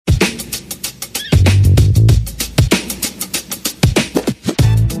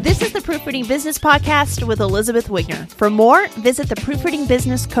the Proofreading Business Podcast with Elizabeth Wigner. For more, visit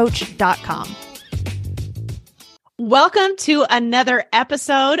theproofreadingbusinesscoach.com. Welcome to another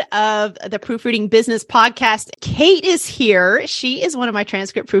episode of the Proofreading Business Podcast. Kate is here. She is one of my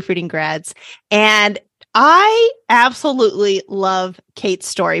transcript proofreading grads, and I absolutely love Kate's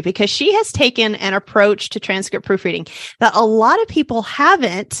story because she has taken an approach to transcript proofreading that a lot of people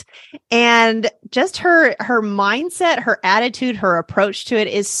haven't. And just her mindset, her attitude, her approach to it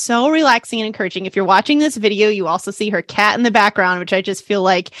is so relaxing and encouraging. If you're watching this video, you also see her cat in the background, which I just feel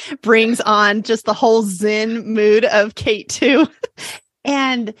like brings on just the whole Zen mood of Kate too.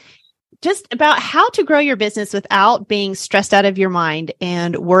 And just about how to grow your business without being stressed out of your mind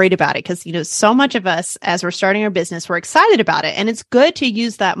and worried about it. Because, so much of us, as we're starting our business, we're excited about it. And it's good to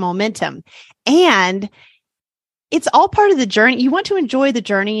use that momentum. And it's all part of the journey. You want to enjoy the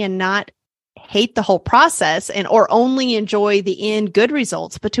journey and not hate the whole process or only enjoy the end good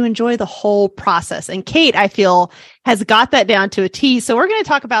results, but to enjoy the whole process. And Kate, I feel, has got that down to a T. So we're going to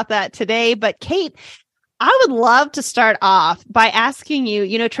talk about that today. But Kate, I would love to start off by asking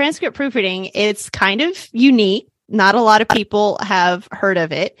you, transcript proofreading, it's kind of unique. Not a lot of people have heard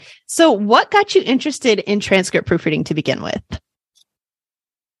of it. So what got you interested in transcript proofreading to begin with?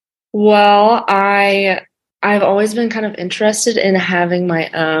 Well, I've always been kind of interested in having my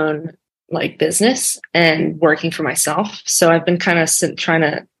own business and working for myself. So I've been kind of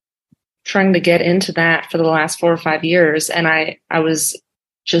trying to get into that for the last 4 or 5 years. And I was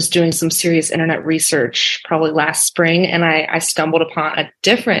just doing some serious internet research probably last spring, and I stumbled upon a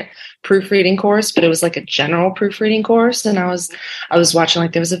different proofreading course, but it was like a general proofreading course. And I was watching,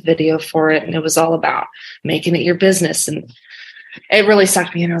 there was a video for it, and it was all about making it your business. And it really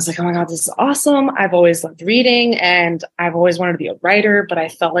sucked me in. I was like, oh my God, this is awesome. I've always loved reading and I've always wanted to be a writer, but I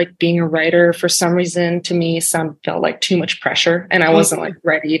felt like being a writer for some reason to me felt like too much pressure. And I wasn't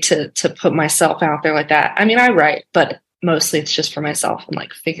ready to put myself out there like that. I mean, I write, but mostly it's just for myself and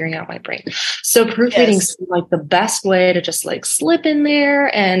figuring out my brain. So proofreading seemed like the best way to just slip in there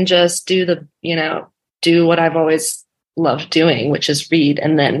and just do do what I've always loved doing, which is read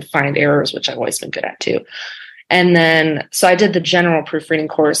and then find errors, which I've always been good at too. And then, so I did the general proofreading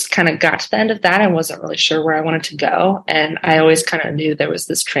course, kind of got to the end of that. I wasn't really sure where I wanted to go. And I always kind of knew there was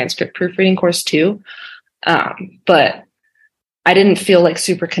this transcript proofreading course too. But I didn't feel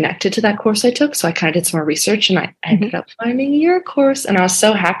super connected to that course I took. So I kind of did some more research and I ended up finding your course, and I was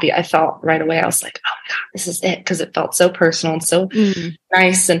so happy. I felt right away, I was like, oh my God, this is it. Cause it felt so personal and so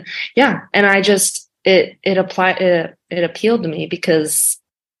nice. And yeah. And I just, it appealed to me because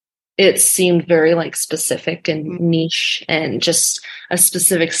it seemed very specific and niche and just a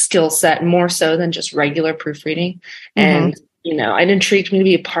specific skill set, more so than just regular proofreading. And, it intrigued me to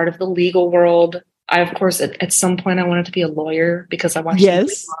be a part of the legal world. Of course, at some point I wanted to be a lawyer because I watched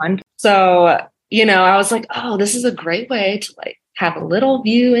it. So, I was like, oh, this is a great way to have a little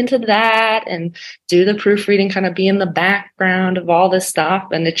view into that and do the proofreading, kind of be in the background of all this stuff.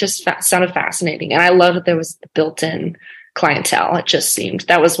 And it just sounded fascinating. And I love that there was the built-in clientele. It just seemed,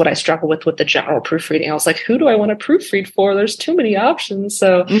 that was what I struggled with the general proofreading. I was like, who do I want to proofread for? There's too many options.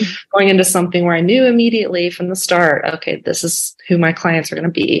 So going into something where I knew immediately from the start, okay, this is who my clients are going to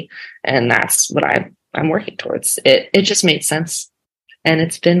be. And that's what I'm working towards. It just made sense. And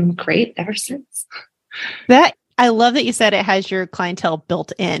it's been great ever since. I love that you said it has your clientele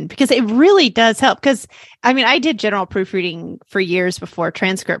built in, because it really does help. Because I did general proofreading for years before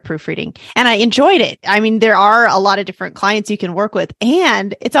transcript proofreading, and I enjoyed it. There are a lot of different clients you can work with,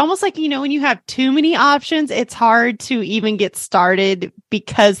 and it's almost like, when you have too many options, it's hard to even get started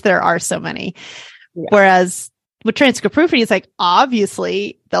because there are so many. Yeah. Whereas with transcript proofreading, it's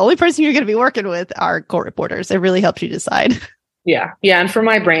obviously the only person you're going to be working with are court reporters. It really helps you decide. Yeah. Yeah. And for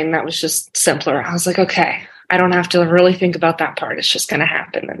my brain, that was just simpler. I was like, okay, I don't have to really think about that part. It's just going to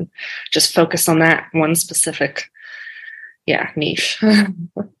happen and just focus on that one specific, niche.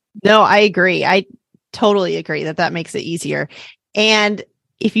 No, I agree. I totally agree that makes it easier. And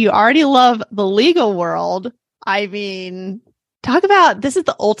if you already love the legal world, talk about, this is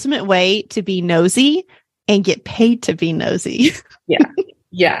the ultimate way to be nosy and get paid to be nosy. Yeah.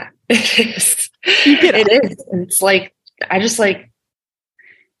 Yeah, it is. It is. And it's I just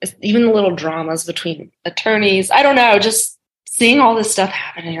even the little dramas between attorneys. I don't know, just seeing all this stuff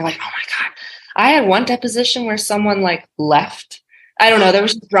happen and you're like, oh my God. I had one deposition where someone left. I don't know. There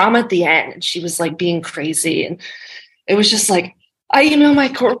was drama at the end and she was being crazy. And it was just I emailed my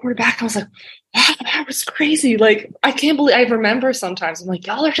court reporter back. I was like, wow, that was crazy. I can't believe, I remember sometimes I'm like,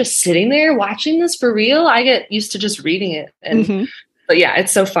 y'all are just sitting there watching this for real. I get used to just reading it. And, but yeah,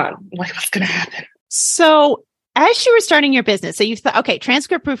 it's so fun. What's going to happen? So as you were starting your business, so you thought, okay,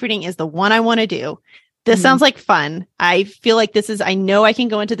 transcript proofreading is the one I want to do. This sounds like fun. I feel like I know I can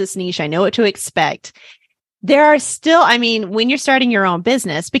go into this niche. I know what to expect. There are still, I mean, when you're starting your own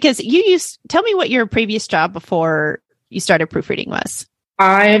business, because tell me what your previous job before you started proofreading was.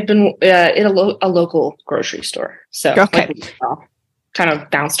 I've been in a local grocery store. So okay. Kind of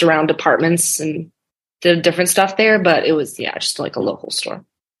bounced around departments and did different stuff there, but it was, just like a local store.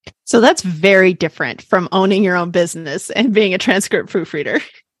 So that's very different from owning your own business and being a transcript proofreader.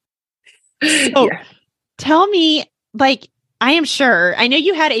 So tell me, like, I know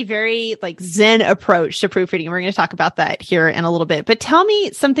you had a very like Zen approach to proofreading. We're going to talk about that here in a little bit, but tell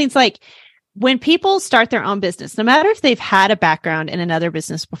me some things like when people start their own business, no matter if they've had a background in another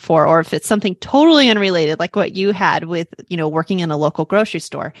business before, or if it's something totally unrelated, like what you had with, working in a local grocery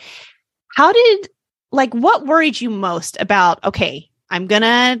store, what worried you most about, okay, I'm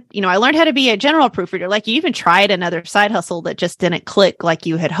gonna, I learned how to be a general proofreader. Like you even tried another side hustle that just didn't click like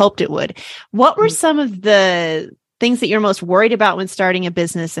you had hoped it would. What were some of the things that you're most worried about when starting a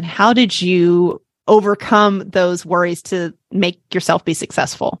business, and how did you overcome those worries to make yourself be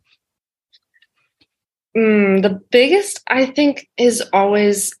successful? The biggest, I think, is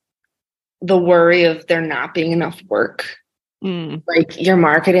always the worry of there not being enough work. Like you're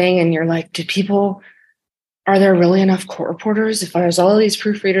marketing and you're like, are there really enough court reporters? If there's all of these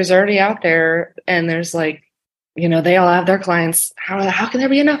proofreaders already out there and there's like, they all have their clients, how can there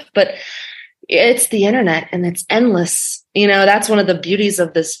be enough? But it's the internet and it's endless. That's one of the beauties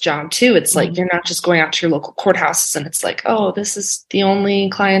of this job too. It's like, you're not just going out to your local courthouses and it's like, oh, this is the only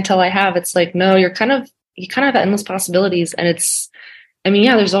clientele I have. It's like, no, you kind of have endless possibilities. And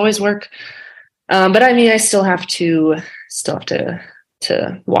there's always work. But I still have to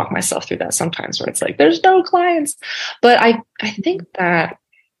walk myself through that sometimes where it's like, there's no clients. But I think that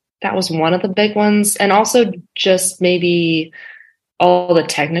was one of the big ones. And also just maybe all the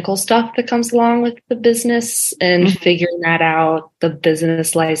technical stuff that comes along with the business and figuring that out, the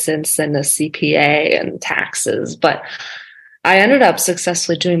business license and the CPA and taxes. But I ended up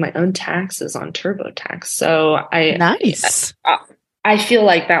successfully doing my own taxes on TurboTax. So nice. I feel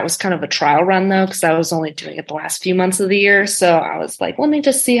like that was kind of a trial run though, because I was only doing it the last few months of the year. So I was like, let me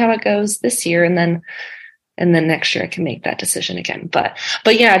just see how it goes this year. And then next year I can make that decision again. But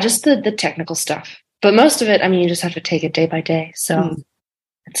yeah, just the technical stuff. But most of it, you just have to take it day by day. So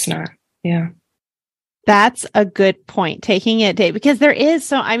it's not, That's a good point, taking it day, because there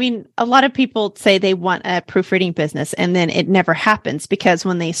is a lot of people say they want a proofreading business and then it never happens because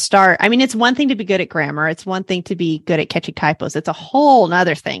when they start, it's one thing to be good at grammar. It's one thing to be good at catching typos. It's a whole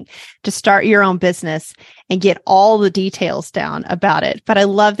nother thing to start your own business and get all the details down about it. But I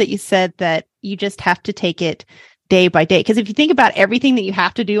love that you said that you just have to take it day by day. Because if you think about everything that you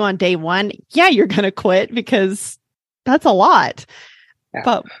have to do on day one, you're going to quit because that's a lot. Yeah.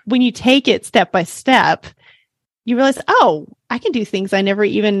 But when you take it step by step, you realize, oh, I can do things I never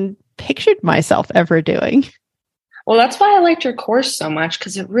even pictured myself ever doing. Well, that's why I liked your course so much,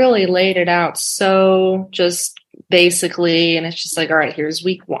 because it really laid it out so just basically, and it's just like, all right, here's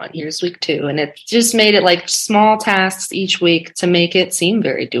week 1, here's week 2. And it just made it like small tasks each week to make it seem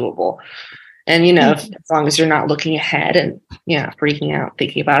very doable. And, as long as you're not looking ahead and, freaking out,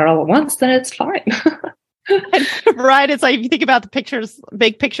 thinking about it all at once, then it's fine. Right. It's like, if you think about the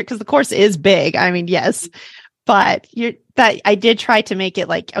big picture, because the course is big. Yes, but I did try to make it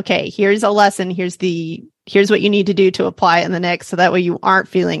like, okay, here's a lesson. Here's what you need to do to apply in the next. So that way you aren't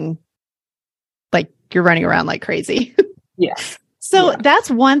feeling like you're running around like crazy. Yes. So that's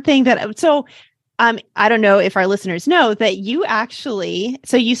one thing I don't know if our listeners know that you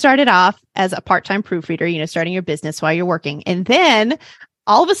you started off as a part-time proofreader, starting your business while you're working. And then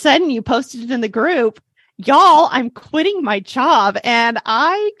all of a sudden you posted it in the group, y'all, I'm quitting my job. And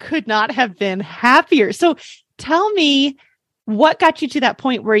I could not have been happier. So tell me what got you to that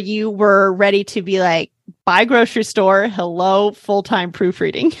point where you were ready to be like, bye grocery store, hello, full-time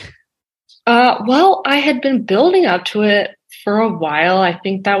proofreading. Well, I had been building up to it for a while. I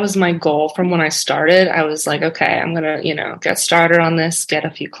think that was my goal from when I started. I was like, okay, I'm going to, get started on this, get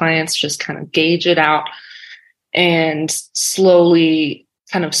a few clients, just kind of gauge it out and slowly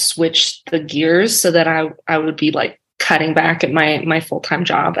kind of switch the gears so that I would be like cutting back at my full-time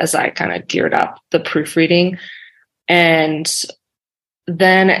job as I kind of geared up the proofreading. And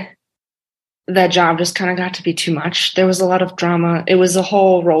then that job just kind of got to be too much. There was a lot of drama. It was a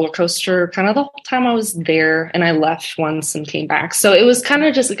whole roller coaster kind of the whole time I was there, and I left once and came back. So it was kind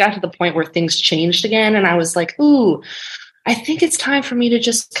of just, it got to the point where things changed again. And I was like, ooh, I think it's time for me to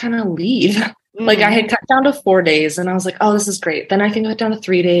just kind of leave. Like I had cut down to 4 days and I was like, oh, this is great. Then I can cut down to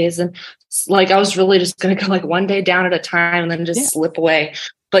 3 days. And like, I was really just going to go like one day down at a time and then just slip away.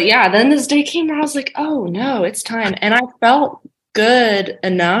 But yeah, then this day came and I was like, oh no, it's time. And I felt good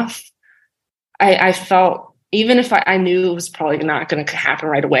enough. I felt, even if I knew it was probably not going to happen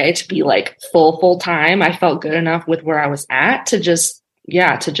right away to be like full time, I felt good enough with where I was at to just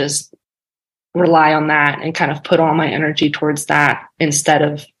rely on that and kind of put all my energy towards that instead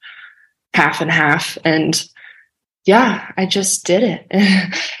of half and half. And yeah, I just did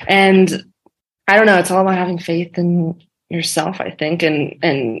it. And I don't know, it's all about having faith in yourself, I think,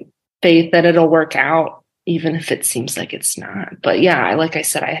 and faith that it'll work out, even if it seems like it's not. But yeah, like I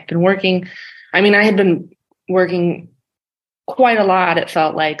said, I had been working quite a lot, it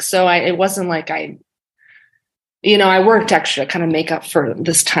felt like. So it wasn't like I worked extra to kind of make up for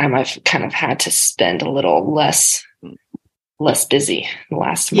this time I've kind of had to spend a little less busy the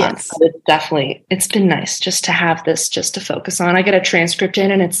last month. But it's been nice just to have this just to focus on. I get a transcript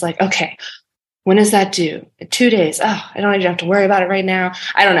in and it's like, okay, when is that due? 2 days. Oh, I don't even have to worry about it right now.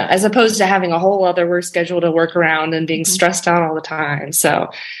 I don't know, as opposed to having a whole other work schedule to work around and being stressed out all the time. So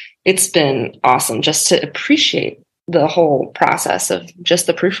it's been awesome just to appreciate the whole process of just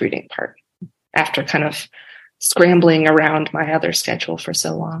the proofreading part after kind of scrambling around my other schedule for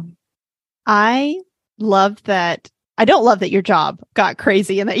so long. I love that. I don't love that your job got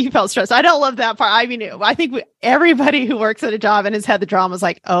crazy and that you felt stressed. I don't love that part. I mean, I think everybody who works at a job and has had the drama is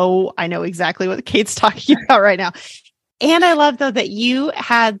like, oh, I know exactly what Kate's talking about right now. And I love, though, that you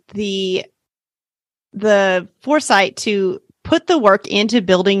had the foresight to put the work into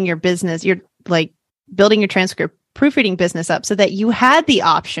building your business. You're like building your transcript proofreading business up so that you had the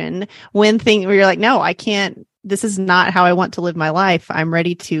option where you're like, no, I can't. This is not how I want to live my life. I'm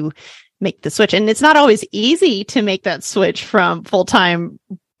ready to make the switch. And it's not always easy to make that switch from full-time,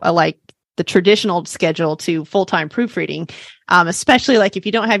 like the traditional schedule, to full-time proofreading, especially like if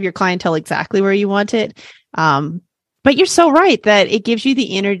you don't have your clientele exactly where you want it. But you're so right that it gives you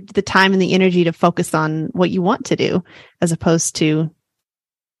the time and the energy to focus on what you want to do, as opposed to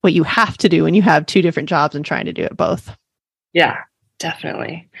what you have to do when you have two different jobs and trying to do it both. Yeah,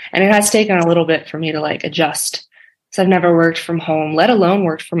 definitely. And it has taken a little bit for me to like adjust. So I've never worked from home, let alone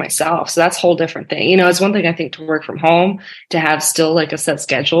worked for myself. So that's a whole different thing. It's one thing, I think, to work from home, to have still like a set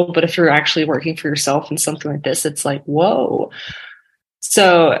schedule. But if you're actually working for yourself in something like this, it's like, whoa.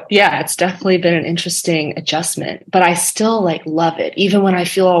 So yeah, it's definitely been an interesting adjustment, but I still like love it. Even when I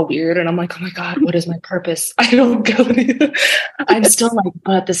feel all weird and I'm like, oh my God, what is my purpose? I don't go anywhere. I'm still like,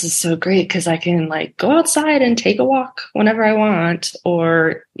 but this is so great because I can like go outside and take a walk whenever I want,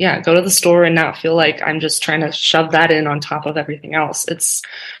 or go to the store and not feel like I'm just trying to shove that in on top of everything else.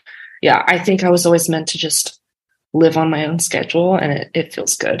 I think I was always meant to just live on my own schedule, and it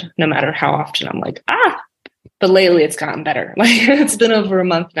feels good no matter how often I'm like, but lately it's gotten better. Like it's been over a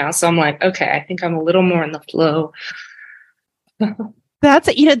month now. So I'm like, okay, I think I'm a little more in the flow. That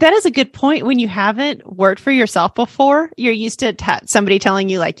is a good point. When you haven't worked for yourself before, you're used to somebody telling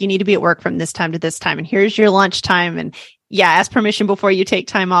you like, you need to be at work from this time to this time. And here's your lunch time. And ask permission before you take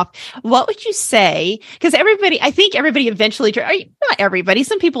time off. What would you say? Because I think everybody eventually, not everybody,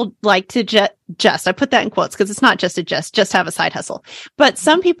 some people like to just, I put that in quotes because it's not just have a side hustle. But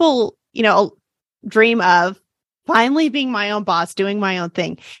some people, dream of finally being my own boss, doing my own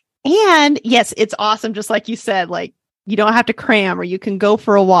thing. And yes, it's awesome. Just like you said, like you don't have to cram, or you can go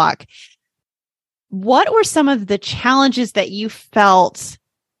for a walk. What were some of the challenges that you felt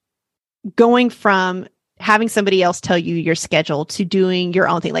going from having somebody else tell you your schedule to doing your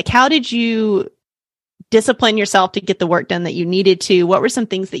own thing? Like, how did you discipline yourself to get the work done that you needed to? What were some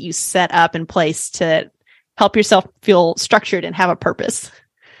things that you set up in place to help yourself feel structured and have a purpose?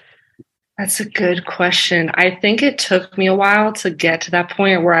 That's a good question. I think it took me a while to get to that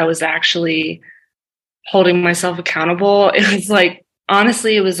point where I was actually holding myself accountable. It was like,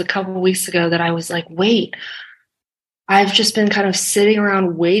 honestly, it was a couple of weeks ago that I was like, wait, I've just been kind of sitting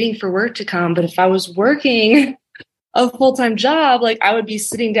around waiting for work to come. But if I was working a full-time job, like I would be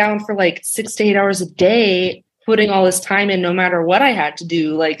sitting down for like 6 to 8 hours a day, putting all this time in no matter what I had to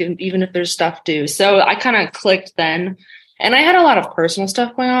do, like even if there's stuff due. So I kind of clicked then. And I had a lot of personal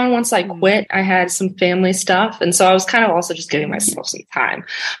stuff going on. Once I quit, I had some family stuff. And so I was kind of also just giving myself some time.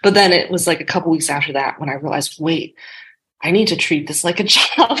 But then it was like a couple weeks after that when I realized, wait, I need to treat this like a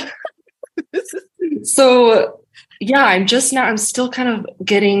job. So I'm still kind of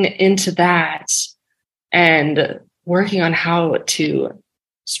getting into that and working on how to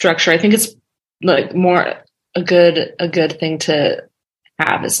structure. I think it's like more a good thing to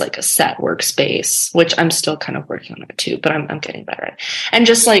have is like a set workspace, which I'm still kind of working on that too, but I'm getting better at it. And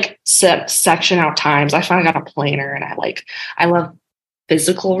just like section out times. I finally got a planner, and I love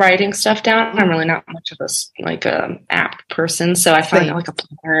physical writing stuff down. I'm really not much of a app person. So I found like a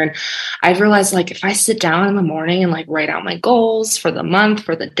planner, and I've realized like if I sit down in the morning and like write out my goals for the month,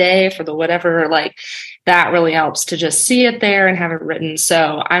 for the day, for the whatever, like that really helps to just see it there and have it written.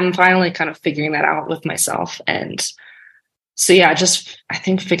 So I'm finally kind of figuring that out with myself. And so, yeah, just, I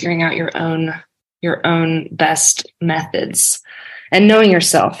think figuring out your own best methods and knowing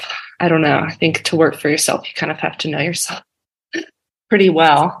yourself. I don't know. I think to work for yourself, you kind of have to know yourself pretty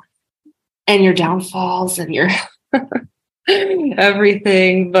well, and your downfalls and your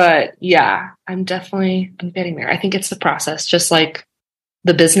everything. But yeah, I'm getting there. I think it's the process, just like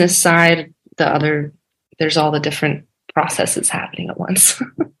the business side, there's all the different processes happening at once.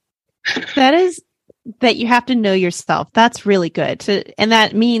 That you have to know yourself. That's really good. And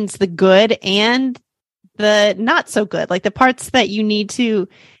that means the good and the not so good, like the parts that you need to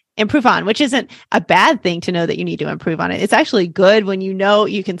improve on, which isn't a bad thing to know that you need to improve on it. It's actually good when you know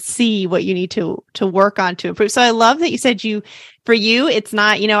you can see what you need to work on to improve. So I love that you said for you, it's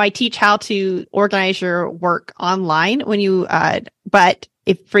not, I teach how to organize your work online but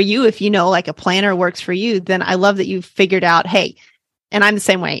if like a planner works for you, then I love that you figured out, hey, and I'm the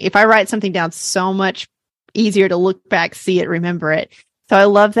same way. If I write something down, so much easier to look back, see it, remember it. So I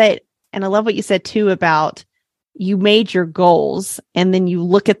love that. And I love what you said too about you made your goals and then you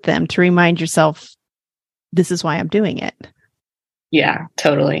look at them to remind yourself, this is why I'm doing it. Yeah,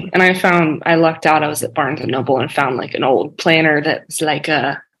 totally. And I lucked out. I was at Barnes and Noble and found like an old planner that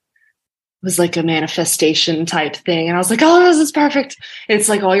was like a manifestation type thing. And I was like, oh, this is perfect. It's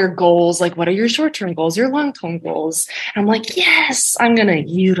like all your goals, like what are your short-term goals, your long-term goals? And I'm like, yes, I'm going to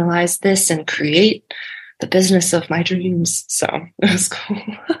utilize this and create the business of my dreams. So it was cool.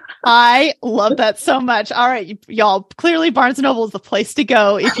 I love that so much. All right, y'all, clearly Barnes & Noble is the place to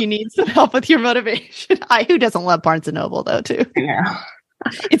go if you need some help with your motivation. Who doesn't love Barnes & Noble though, too? Yeah.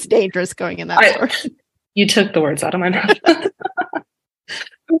 It's dangerous going in that store. You took the words out of my mouth.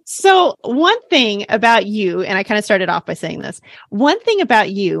 So one thing about you, and I kind of started off by saying this, one thing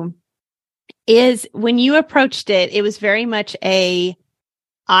about you is when you approached it, it was very much I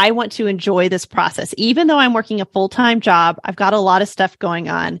want to enjoy this process. Even though I'm working a full-time job, I've got a lot of stuff going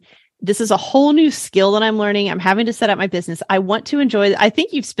on. This is a whole new skill that I'm learning. I'm having to set up my business. I want to enjoy it. I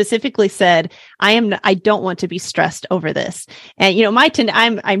think you've specifically said, I don't want to be stressed over this. And,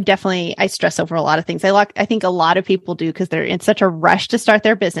 I stress over a lot of things. I think a lot of people do because they're in such a rush to start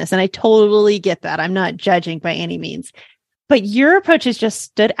their business. And I totally get that. I'm not judging by any means, but your approach has just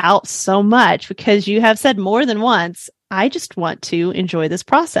stood out so much because you have said more than once, I just want to enjoy this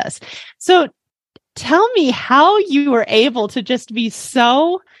process. So tell me how you were able to just be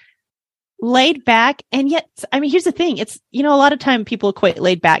so laid back. And yet, here's the thing. It's, a lot of time people equate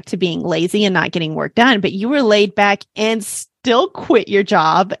laid back to being lazy and not getting work done, but you were laid back and still quit your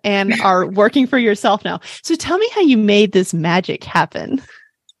job and are working for yourself now. So tell me how you made this magic happen.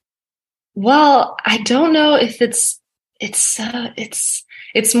 Well, I don't know if it's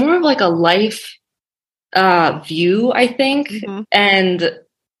more of like a life view, I think. Mm-hmm. And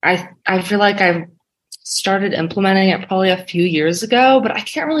I feel like I've started implementing it probably a few years ago, but I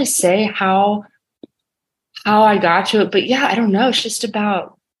can't really say how I got to it. But yeah, I don't know. It's just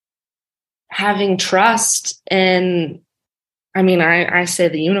about having trust in, I say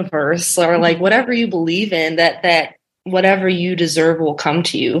the universe or like whatever you believe in, that whatever you deserve will come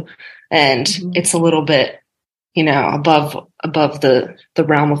to you. And it's a little bit, above the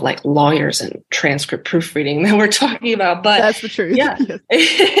realm of like lawyers and transcript proofreading that we're talking about. But that's the truth. Yeah.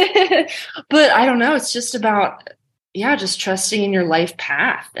 But I don't know. It's just about, just trusting in your life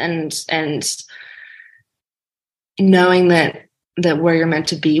path and knowing that where you're meant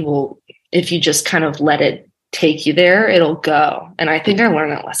to be if you just kind of let it take you there, it'll go. And I think I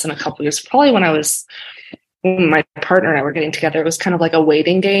learned that lesson a couple years, probably when my partner and I were getting together. It was kind of like a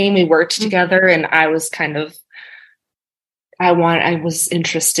waiting game. We worked together and I was kind of, I was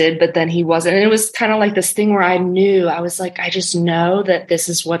interested, but then he wasn't. And it was kind of like this thing where I was like, I just know that this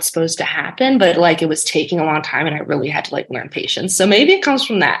is what's supposed to happen. But like, it was taking a long time and I really had to like learn patience. So maybe it comes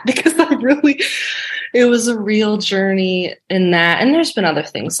from that because it was a real journey in that. And there's been other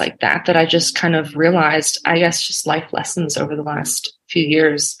things like that I just kind of realized, I guess, just life lessons over the last few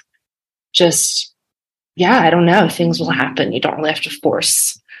years. Just, I don't know. Things will happen. You don't really have to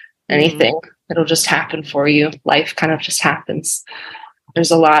force anything. It'll just happen for you. Life kind of just happens.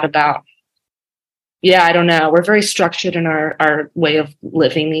 There's a lot about, I don't know. We're very structured in our way of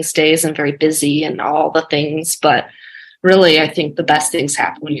living these days and very busy and all the things. But really, I think the best things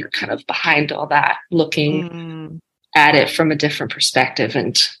happen when you're kind of behind all that, looking at it from a different perspective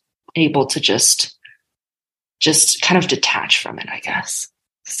and able to just kind of detach from it, I guess.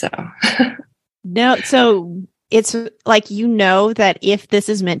 So No, so it's like, that if this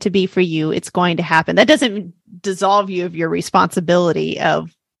is meant to be for you, it's going to happen. That doesn't dissolve you of your responsibility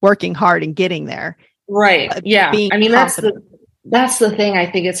of working hard and getting there. Right. Yeah. I mean, confident. that's the thing. I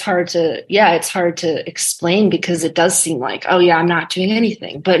think it's hard to explain, because it does seem like, oh yeah, I'm not doing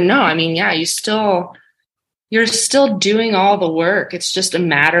anything. But no, I mean, yeah, you're still doing all the work. It's just a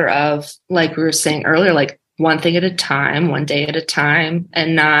matter of, like we were saying earlier, like one thing at a time, one day at a time,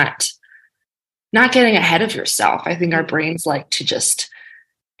 and not getting ahead of yourself. I think our brains like to just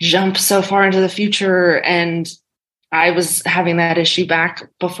jump so far into the future. And I was having that issue back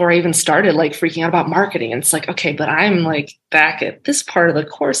before I even started, like freaking out about marketing. And it's like, okay, but I'm like back at this part of the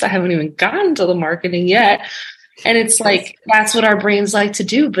course. I haven't even gotten to the marketing yet. And it's like, that's what our brains like to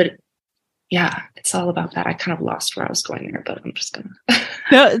do. But yeah, it's all about that. I kind of lost where I was going there, but I'm just going to.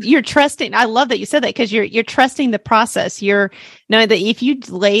 No, you're trusting. I love that you said that, because you're trusting the process. You're knowing that if you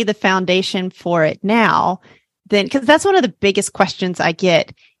lay the foundation for it now, then, because that's one of the biggest questions I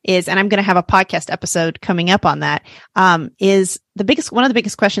get is, and I'm going to have a podcast episode coming up on that, is one of the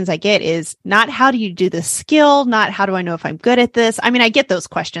biggest questions I get is not how do you do this skill, not how do I know if I'm good at this? I mean, I get those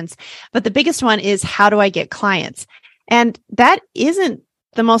questions, but the biggest one is how do I get clients? And that isn't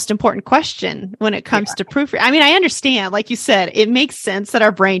the most important question when it comes to proofreading. I mean, I understand, like you said, it makes sense that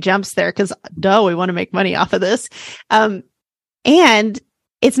our brain jumps there because, we want to make money off of this. And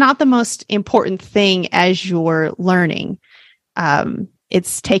it's not the most important thing as you're learning.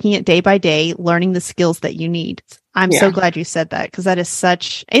 It's taking it day by day, learning the skills that you need. I'm so glad you said that, because that is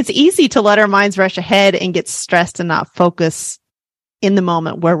it's easy to let our minds rush ahead and get stressed and not focus in the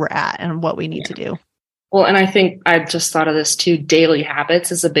moment where we're at and what we need to do. Well, and I think I just thought of this too. Daily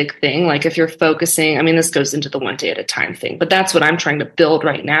habits is a big thing. Like if you're focusing, I mean, this goes into the one day at a time thing, but that's what I'm trying to build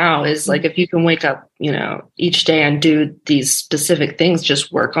right now is like, if you can wake up, each day and do these specific things,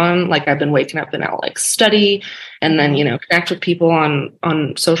 just work on, like I've been waking up and I'll like study and then, connect with people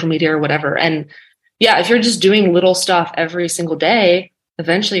on social media or whatever. And yeah, if you're just doing little stuff every single day,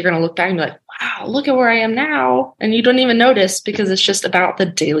 eventually you're going to look back and be like, wow, look at where I am now. And you don't even notice, because it's just about the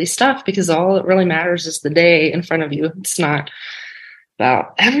daily stuff, because all that really matters is the day in front of you. It's not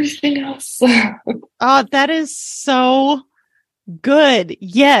about everything else. Oh, that is so good.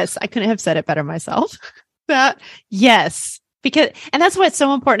 Yes. I couldn't have said it better myself. Yes. And that's what's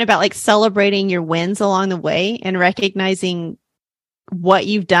so important about like celebrating your wins along the way and recognizing what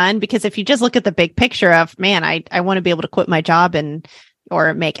you've done. Because if you just look at the big picture of, man, I want to be able to quit my job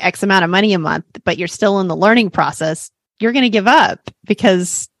or make X amount of money a month, but you're still in the learning process, you're going to give up,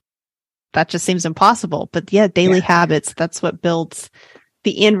 because that just seems impossible. But yeah, daily habits, that's what builds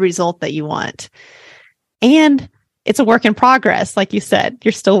the end result that you want. And it's a work in progress. Like you said,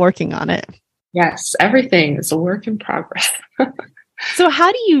 you're still working on it. Yes. Everything is a work in progress. So how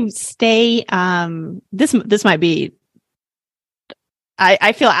do you stay, this might be,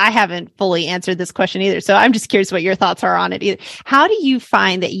 I feel I haven't fully answered this question either. So I'm just curious what your thoughts are on it either. How do you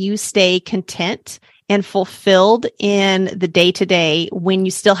find that you stay content and fulfilled in the day to day when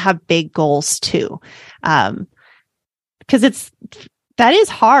you still have big goals too? Because that is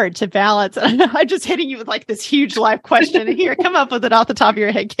hard to balance. I'm just hitting you with like this huge life question here. Come up with it off the top of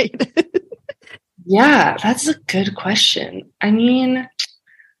your head, Kate. Yeah, that's a good question. I mean,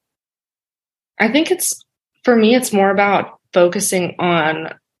 I think for me, it's more about focusing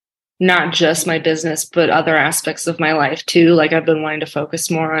on not just my business, but other aspects of my life too. Like I've been wanting to focus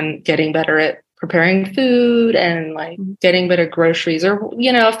more on getting better at preparing food and like getting better groceries, or,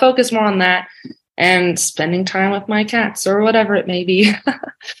 focus more on that and spending time with my cats or whatever it may be.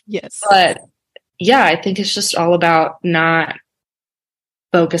 Yes. But yeah, I think it's just all about not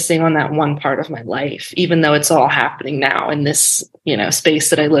focusing on that one part of my life, even though it's all happening now in this,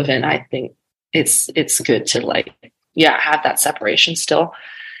 space that I live in. I think it's good to like, have that separation still.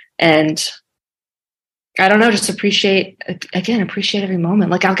 And I don't know, just appreciate every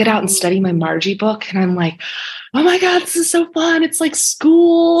moment. Like I'll get out and study my Margie book and I'm like, oh my God, this is so fun. It's like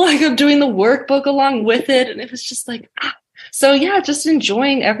school. Like I'm doing the workbook along with it. And it was just like, so yeah, just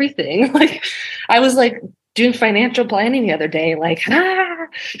enjoying everything. Like I was like doing financial planning the other day, like,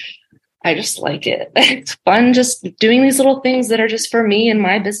 I just like it. It's fun just doing these little things that are just for me and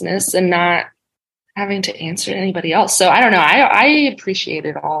my business and not having to answer to anybody else. So I don't know. I appreciate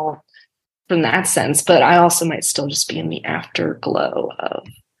it all from that sense, but I also might still just be in the afterglow of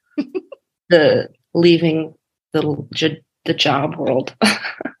the leaving the the job world.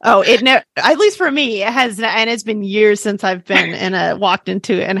 Oh, at least for me, it has, and it's been years since I've been walked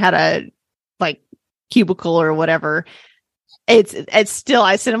into and had a like cubicle or whatever. It's still,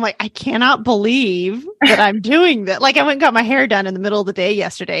 I'm like, I cannot believe that I'm doing that. Like I went and got my hair done in the middle of the day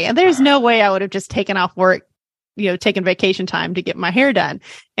yesterday, and there's no way I would have just taken off work, taken vacation time to get my hair done.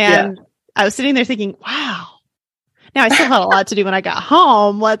 And I was sitting there thinking, wow. Now I still had a lot to do when I got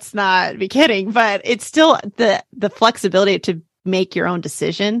home. Let's not be kidding, but it's still the flexibility to make your own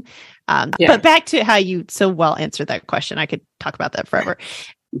decision. But back to how you so well answered that question. I could talk about that forever.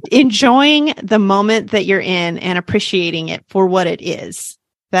 Enjoying the moment that you're in and appreciating it for what it is.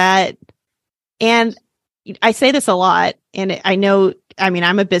 And I say this a lot, and I know,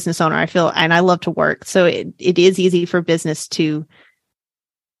 I'm a business owner, and I love to work. So it is easy for business to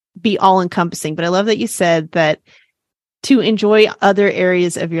be all encompassing, but I love that you said that to enjoy other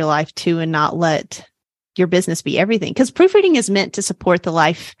areas of your life too, and not let your business be everything. Because proofreading is meant to support the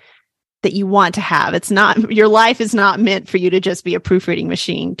life that you want to have. Your life is not meant for you to just be a proofreading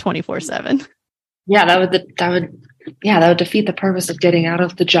machine 24/7. Yeah, that would defeat the purpose of getting out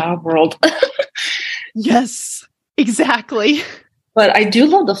of the job world. Yes, exactly. But I do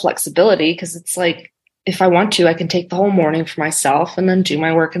love the flexibility, because it's like, if I want to, I can take the whole morning for myself and then do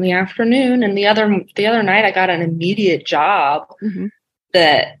my work in the afternoon. And the other night I got an immediate job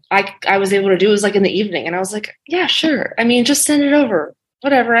that I was able to do. It was like in the evening, and I was like, yeah, sure. Just send it over.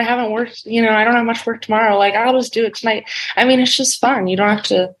 Whatever. I haven't worked, I don't have much work tomorrow. Like, I'll just do it tonight. It's just fun. You don't have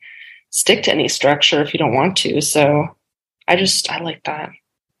to stick to any structure if you don't want to. So I like that.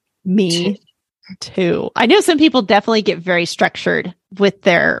 Me too. I know some people definitely get very structured with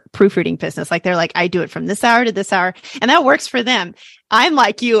their proofreading business. Like they're like, I do it from this hour to this hour, and that works for them. I'm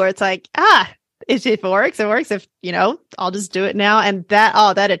like you, where it's like, if it works, it works. If, I'll just do it now. And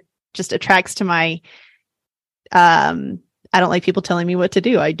it just attracts to my, I don't like people telling me what to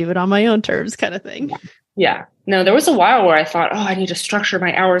do. I do it on my own terms kind of thing. Yeah. No, there was a while where I thought, I need to structure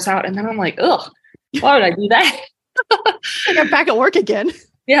my hours out. And then I'm like, ugh, why would I do that? I'm back at work again.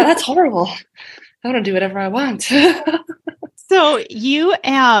 Yeah, that's horrible. I want to do whatever I want. So you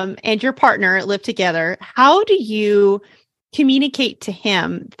and your partner live together. How do you communicate to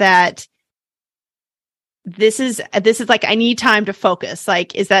him that this is like, I need time to focus?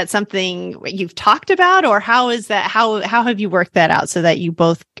 Like, is that something you've talked about, or how is that? How have you worked that out so that you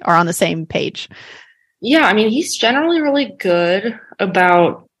both are on the same page? Yeah, he's generally really good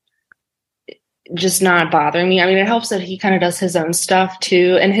about just not bothering me. It helps that he kind of does his own stuff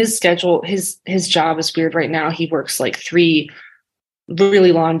too. And his schedule, his job is weird right now. He works like 3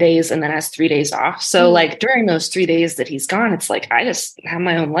 really long days and then has 3 days off. So like during those 3 days that he's gone, it's like, I just have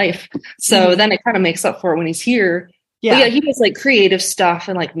my own life. So then it kind of makes up for it when he's here. Yeah. But yeah, he does like creative stuff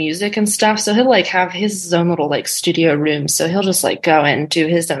and like music and stuff. So he'll like have his own little like studio room. So he'll just like go and do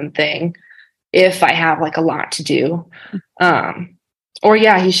his own thing if I have like a lot to do. Or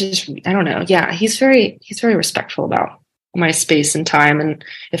yeah, he's just, I don't know. Yeah, he's very respectful about my space and time. And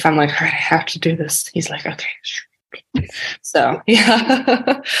if I'm like, all right, I have to do this, he's like, okay, sure. So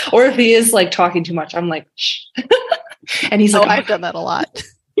yeah. Or if he is like talking too much, I'm like, shh. And he's like, I've done that a lot.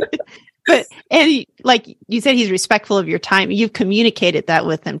 And like you said, he's respectful of your time. You've communicated that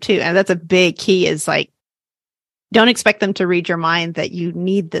with them too. And that's a big key, is like, don't expect them to read your mind that you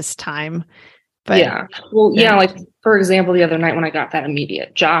need this time. But yeah. Well, yeah, like for example, the other night when I got that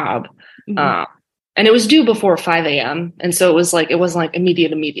immediate job, and it was due before 5 a.m. And so it wasn't like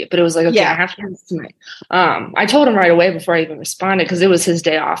immediate, but it was like, okay, I have to do this tonight. I told him right away before I even responded, because it was his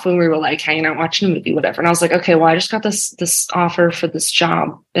day off when we were like hanging out, watching a movie, whatever. And I was like, okay, well, I just got this offer for this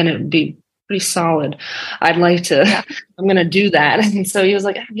job and it would be pretty solid. I'd like to, I'm going to do that. And so he was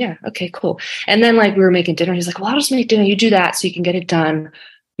like, yeah, okay, cool. And then like we were making dinner. He's like, well, I'll just make dinner. You do that so you can get it done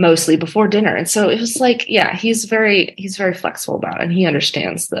mostly before dinner. And so it was like, yeah, he's very flexible about it. And he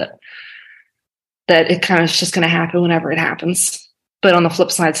understands that it kind of is just going to happen whenever it happens. But on the flip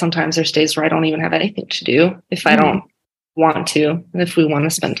side, sometimes there's days where I don't even have anything to do if I don't want to, and if we want to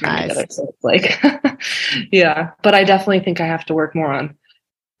spend time together. So it's like, yeah, but I definitely think I have to work more on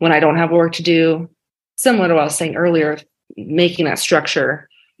when I don't have work to do, similar to what I was saying earlier, making that structure.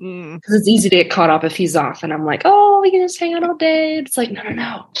 Because it's easy to get caught up if he's off and I'm like, oh, we can just hang out all day. It's like,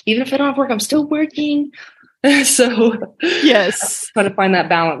 no. Even if I don't have work, I'm still working. So yes, try to find that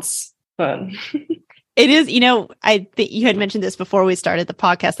balance. But it is, I think you had mentioned this before we started the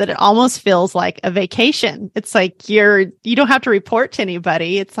podcast, that it almost feels like a vacation. It's like you don't have to report to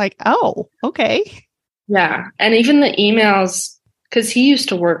anybody. It's like, oh, okay. Yeah. And even the emails, because he used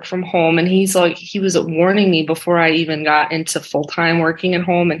to work from home, and he was warning me before I even got into full-time working at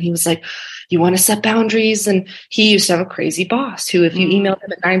home. And he was like, you want to set boundaries. And he used to have a crazy boss who, if you emailed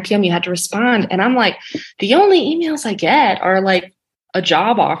him at 9 p.m., you had to respond. And I'm like, the only emails I get are like a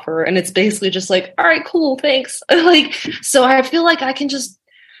job offer. And it's basically just like, all right, cool, thanks. Like, so I feel like I can just,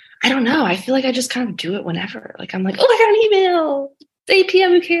 I don't know. I feel like I just kind of do it whenever. Like, I'm like, oh, I got an email. It's 8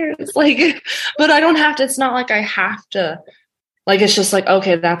 p.m. Who cares? Like, but I don't have to, it's not like I have to, like, it's just like,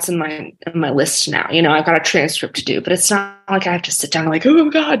 okay, that's in my list now. You know, I've got a transcript to do, but it's not like I have to sit down and like, oh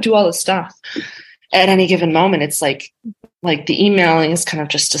God, do all this stuff at any given moment. It's like the emailing is kind of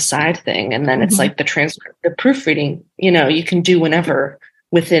just a side thing. And then it's like the transcript, the proofreading, you know, you can do whenever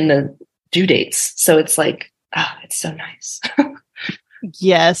within the due dates. So it's like, it's so nice.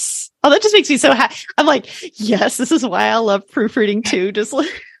 Yes. Oh, that just makes me so happy. I'm like, yes, this is why I love proofreading too. Just like,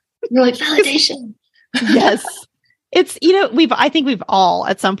 you're like, validation. Yes. It's, you know, I think we've all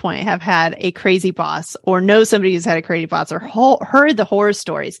at some point have had a crazy boss or know somebody who's had a crazy boss or heard the horror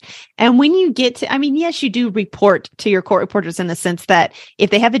stories. And when you get to, I mean, yes, you do report to your court reporters in the sense that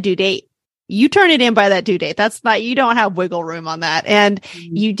if they have a due date, you turn it in by that due date. That's not, you don't have wiggle room on that. And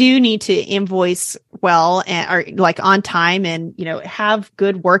you do need to invoice well or like on time and, you know, have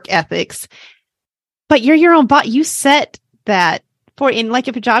good work ethics, but you're your own boss. You set that like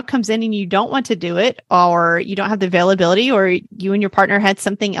if a job comes in and you don't want to do it or you don't have the availability or you and your partner had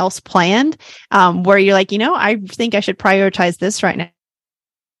something else planned where you're like, you know, I think I should prioritize this right now.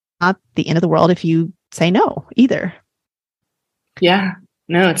 Not the end of the world if you say no either. Yeah,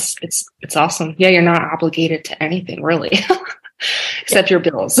 no, it's awesome. Yeah. You're not obligated to anything really, except your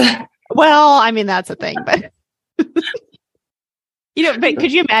bills. Well, I mean, that's a thing, but you know, but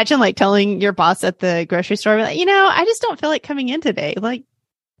could you imagine like telling your boss at the grocery store, like, you know, I just don't feel like coming in today. Like,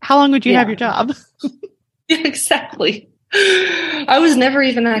 how long would you have your job? Exactly. I was never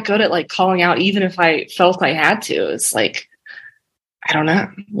even that good at like calling out, even if I felt I had to. It's like, I don't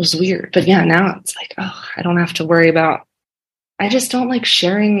know. It was weird. But yeah, now it's like, oh, I don't have to worry about, I just don't like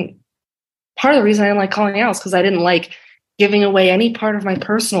sharing. Part of the reason I didn't like calling out is because I didn't like giving away any part of my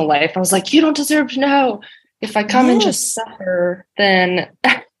personal life. I was like, you don't deserve to know. If I come and just suffer, then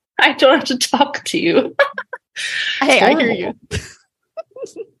I don't have to talk to you. Hey, I hear you.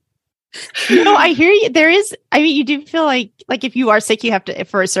 No, I hear you. There is, I mean, you do feel like if you are sick, you have to,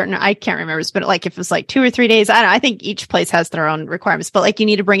 for a certain, I can't remember, but like if it's like 2 or 3 days, I don't know, I think each place has their own requirements, but like you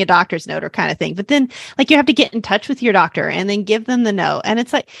need to bring a doctor's note or kind of thing. But then like you have to get in touch with your doctor and then give them the note. And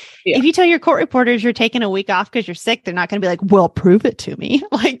it's like, if you tell your court reporters you're taking a week off because you're sick, they're not going to be like, well, prove it to me.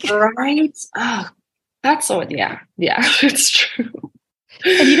 Like, right. Oh, that's so, yeah, it's true.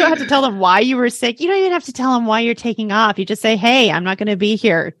 And you don't have to tell them why you were sick. You don't even have to tell them why you're taking off. You just say, hey, I'm not going to be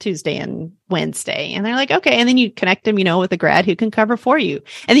here Tuesday and Wednesday. And they're like, okay. And then you connect them, you know, with a grad who can cover for you.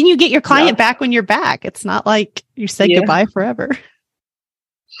 And then you get your client back when you're back. It's not like you said goodbye forever.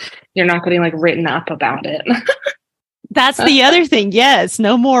 You're not getting like written up about it. That's the other thing. Yes.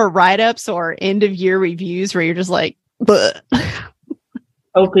 No more write-ups or end of year reviews where you're just like, bleh.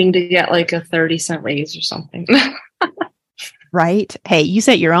 Hoping to get like a 30-cent raise or something. Right. Hey, you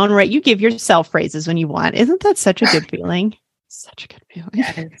set your own rate. You give yourself raises when you want. Isn't that such a good feeling? Such a good feeling.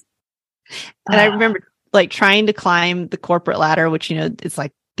 Yeah, and I remember like trying to climb the corporate ladder, which, you know, it's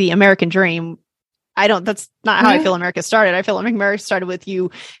like the American dream. That's not how I feel America started. I feel like America started with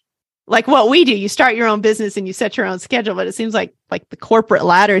you, like what we do. You start your own business and you set your own schedule, but it seems like the corporate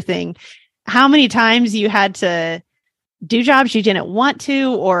ladder thing, how many times you had to do jobs you didn't want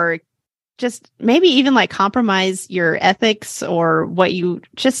to, or just maybe even like compromise your ethics or what you,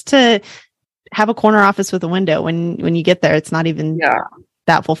 just to have a corner office with a window when you get there. It's not even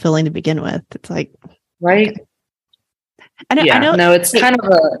that fulfilling to begin with. It's like, right. Okay. I know. No, it's kind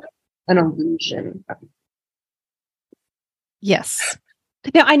of an illusion. Yes.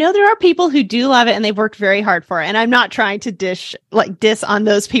 Now, I know there are people who do love it and they've worked very hard for it. And I'm not trying to diss on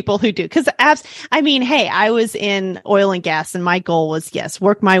those people who do. Because, I mean, hey, I was in oil and gas and my goal was, yes,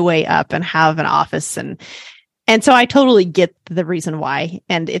 work my way up and have an office. And so I totally get the reason why.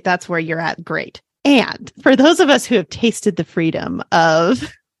 And if that's where you're at, great. And for those of us who have tasted the freedom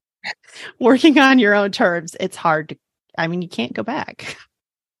of working on your own terms, it's hard to, I mean, you can't go back.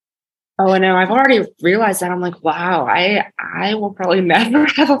 Oh, I know. I've already realized that. I'm like, wow, I will probably never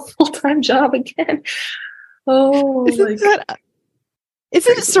have a full-time job again. Oh, isn't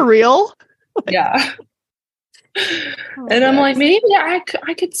it surreal? Yeah. And I'm like, maybe I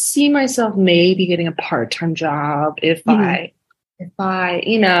could see myself maybe getting a part-time job if I,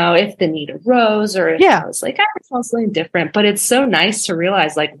 you know, if the need arose or if I was like, I want something different. But it's so nice to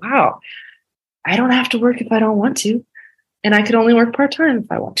realize like, wow, I don't have to work if I don't want to. And I could only work part-time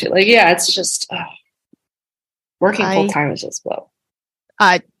if I want to. Like, yeah, it's just working full-time is just, well.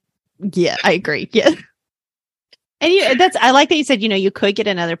 Yeah, I agree. Yeah. And I like that you said, you could get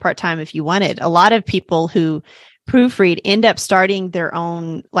another part-time if you wanted. A lot of people who proofread end up starting their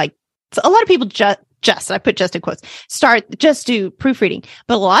own, so a lot of people I put just in quotes, just do proofreading.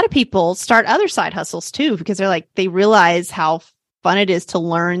 But a lot of people start other side hustles too, because they realize how fun it is to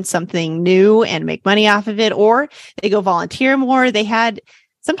learn something new and make money off of it, or they go volunteer more.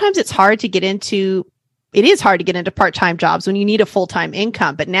 Sometimes it is hard to get into part-time jobs when you need a full-time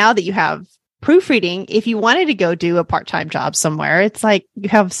income. But now that you have proofreading, if you wanted to go do a part-time job somewhere, it's you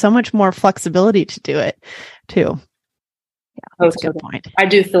have so much more flexibility to do it too. Yeah, that's a good point. I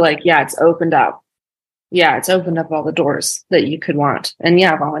do feel it's opened up. Yeah, it's opened up all the doors that you could want. And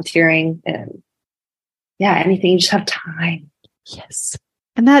volunteering and anything. You just have time. Yes.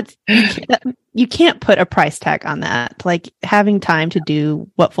 And that's, you can't put a price tag on that. Having time to do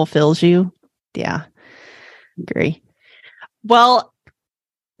what fulfills you. Yeah. Agree. Well,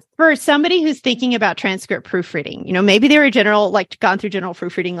 for somebody who's thinking about transcript proofreading, maybe they were gone through general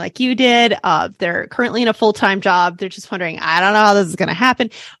proofreading like you did. They're currently in a full-time job. They're just wondering, I don't know how this is going to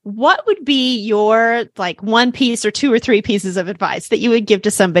happen. What would be your one piece or two or three pieces of advice that you would give to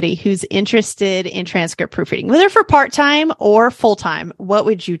somebody who's interested in transcript proofreading, whether for part-time or full-time? What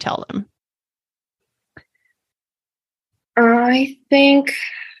would you tell them? I think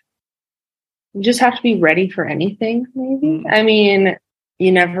you just have to be ready for anything, maybe. I mean,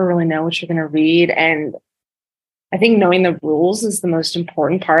 you never really know what you're going to read. And I think knowing the rules is the most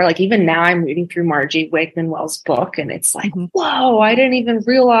important part. Even now I'm reading through Margie Wigman-Wells' book, and it's whoa, I didn't even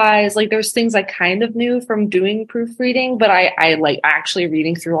realize there's things I kind of knew from doing proofreading, but I actually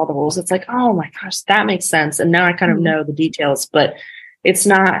reading through all the rules. It's oh my gosh, that makes sense. And now I kind of know the details, but it's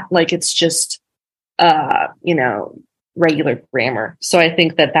not it's just, regular grammar. So I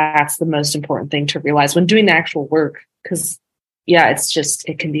think that that's the most important thing to realize when doing the actual work, because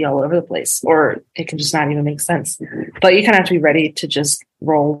it can be all over the place, or it can just not even make sense. But you kind of have to be ready to just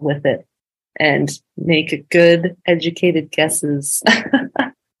roll with it and make good, educated guesses.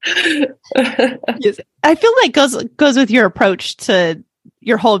 Yes. I feel goes with your approach to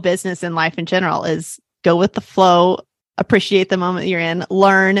your whole business and life in general is go with the flow, appreciate the moment you're in,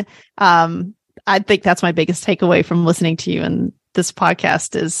 learn. I think that's my biggest takeaway from listening to you and this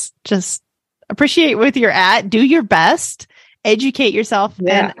podcast is just appreciate where you're at, do your best, educate yourself.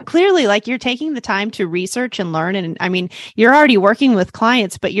 Yeah. And clearly, you're taking the time to research and learn. And I mean, you're already working with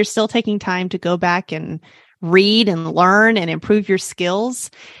clients, but you're still taking time to go back and read and learn and improve your skills.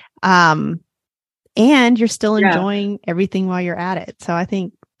 And you're still enjoying everything while you're at it. So I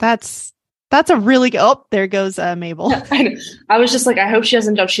think that's a really good, there goes Mabel. I was just I hope she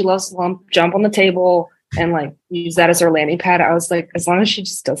doesn't jump. She loves to jump on the table and use that as her landing pad. I was as long as she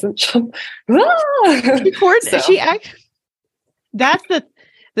just doesn't jump. That's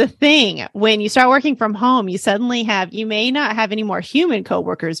the thing. When you start working from home, you suddenly you may not have any more human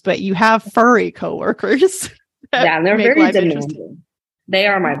coworkers, but you have furry coworkers. Yeah, and they're very demanding. They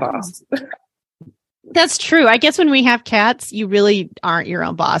are my boss. That's true. I guess when we have cats, you really aren't your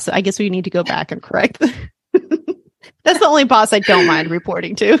own boss. I guess we need to go back and correct. That's the only boss I don't mind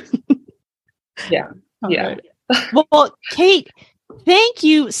reporting to. Yeah. Yeah. Right. Well, Kate, thank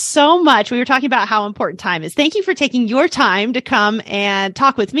you so much. We were talking about how important time is. Thank you for taking your time to come and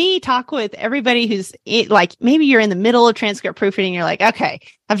talk with me, talk with everybody who's maybe you're in the middle of transcript proofreading. You're okay,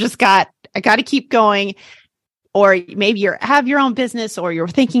 I got to keep going. Or maybe you have your own business or you're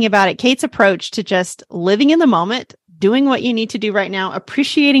thinking about it. Kate's approach to just living in the moment, doing what you need to do right now,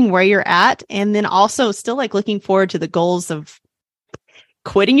 appreciating where you're at, and then also still looking forward to the goals of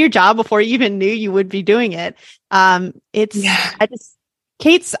quitting your job before you even knew you would be doing it.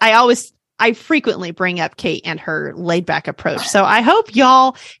 I frequently bring up Kate and her laid back approach. So I hope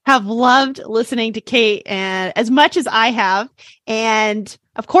y'all have loved listening to Kate and as much as I have. And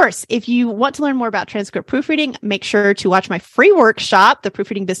of course, if you want to learn more about transcript proofreading, make sure to watch my free workshop, the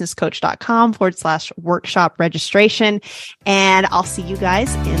proofreadingbusinesscoach.com/workshop registration. And I'll see you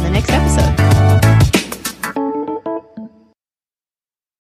guys in the next episode.